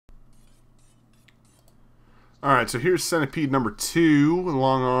Alright, so here's Centipede number 2,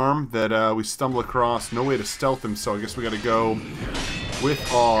 long arm, that we stumbled across. No way to stealth him, so I guess we gotta go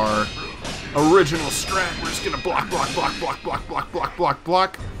with our original strat. We're just gonna block, block, block, block, block, block, block, block,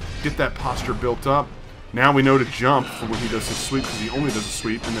 block. Get that posture built up. Now we know to jump for when he does his sweep, because he only does a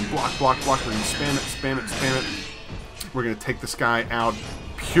sweep. And then block, block, block. We're gonna spam it, spam it, spam it. We're gonna take this guy out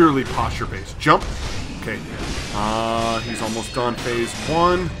purely posture based. Jump. Okay. He's almost done phase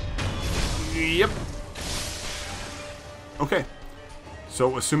 1. Yep. Okay,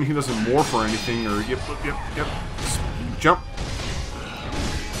 so assuming he doesn't morph or anything, or yep, jump,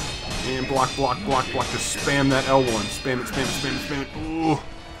 and block, block, block, block, just spam that L1, spam it, spam it, spam it, spam it, ooh.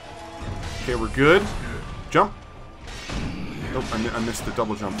 Okay, we're good, jump, nope, I missed the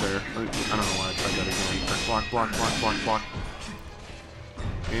double jump there, I don't know why I tried that again, block, block, block, block, block,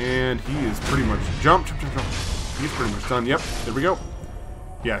 and he is pretty much, jump, jump, jump, jump, he's pretty much done, yep, there we go.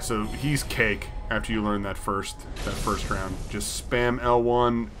 Yeah, so he's cake after you learn that first round. Just spam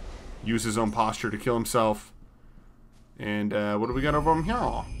L1, use his own posture to kill himself. And what do we got over him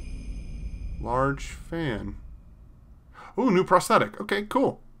here? Large fan. Ooh, new prosthetic. Okay,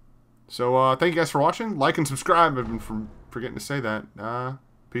 cool. So thank you guys for watching. Like and subscribe. I've been forgetting to say that.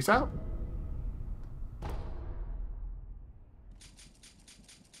 Peace out.